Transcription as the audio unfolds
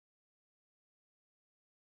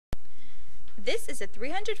This is a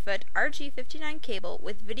 300-foot RG59 cable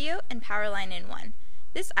with video and power line in one.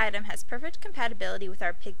 This item has perfect compatibility with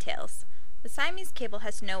our pigtails. The Siamese cable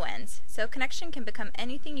has no ends, so connection can become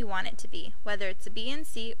anything you want it to be, whether it's a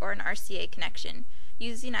BNC or an RCA connection,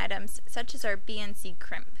 using items such as our BNC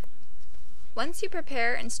crimp. Once you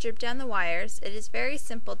prepare and strip down the wires, it is very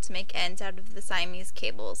simple to make ends out of the Siamese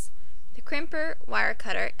cables. The crimper, wire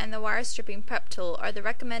cutter, and the wire stripping prep tool are the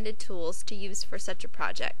recommended tools to use for such a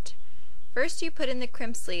project. First, you put in the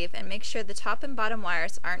crimp sleeve and make sure the top and bottom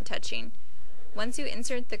wires aren't touching. Once you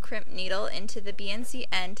insert the crimp needle into the BNC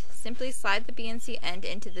end, simply slide the BNC end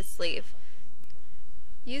into the sleeve.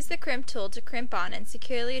 Use the crimp tool to crimp on and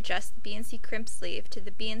securely adjust the BNC crimp sleeve to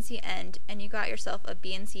the BNC end, and you got yourself a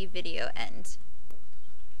BNC video end.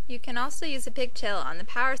 You can also use a pigtail on the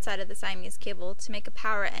power side of the Siamese cable to make a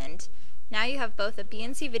power end. Now you have both a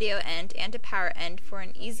BNC video end and a power end for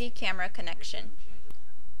an easy camera connection.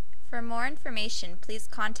 For more information, please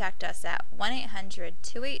contact us at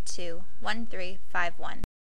 1-800-282-1351.